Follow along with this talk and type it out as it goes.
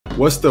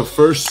What's the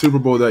first Super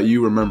Bowl that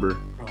you remember?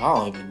 Bro, I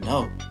don't even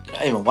know.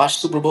 I even watch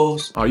Super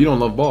Bowls. Oh, you don't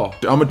love ball.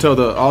 I'm gonna tell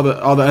all the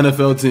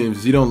NFL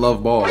teams you don't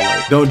love ball.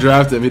 Like, don't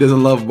draft him. He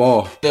doesn't love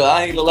ball. No,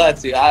 I ain't gonna lie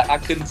to you. I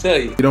couldn't tell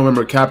you. You don't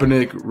remember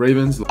Kaepernick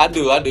Ravens? I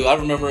do. I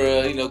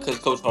remember, you know, because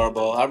Coach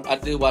Harbaugh. I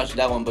did watch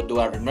that one, but do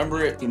I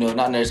remember it? You know,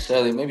 not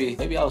necessarily.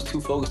 Maybe I was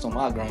too focused on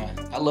my grind.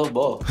 I love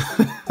ball.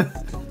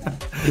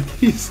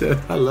 He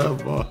said, I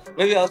love ball.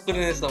 Maybe I was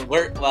putting in some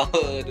work while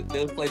they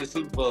would play the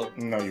Super Bowl.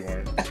 No, you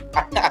weren't.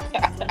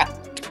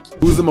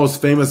 Who's the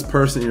most famous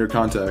person in your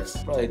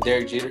contacts? Probably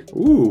Derek Jeter.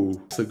 Ooh,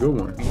 that's a good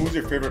one. Who's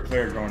your favorite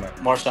player growing up?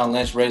 Marshawn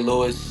Lynch, Ray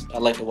Lewis. I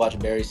like to watch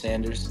Barry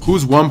Sanders.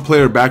 Who's one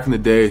player back in the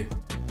day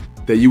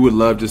that you would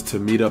love just to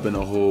meet up in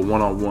a whole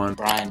one-on-one?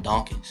 Brian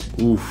Dawkins.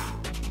 Oof.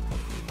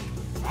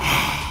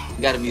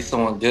 Gotta be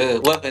someone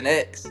good. Weapon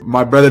X.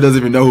 My brother doesn't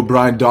even know who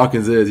Brian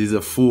Dawkins is. He's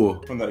a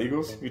fool. From the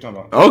Eagles? What you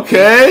talking about?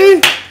 Okay.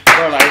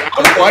 Bro,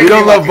 like, He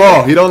don't love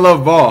ball. He don't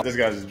love ball. This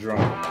guy's just drunk.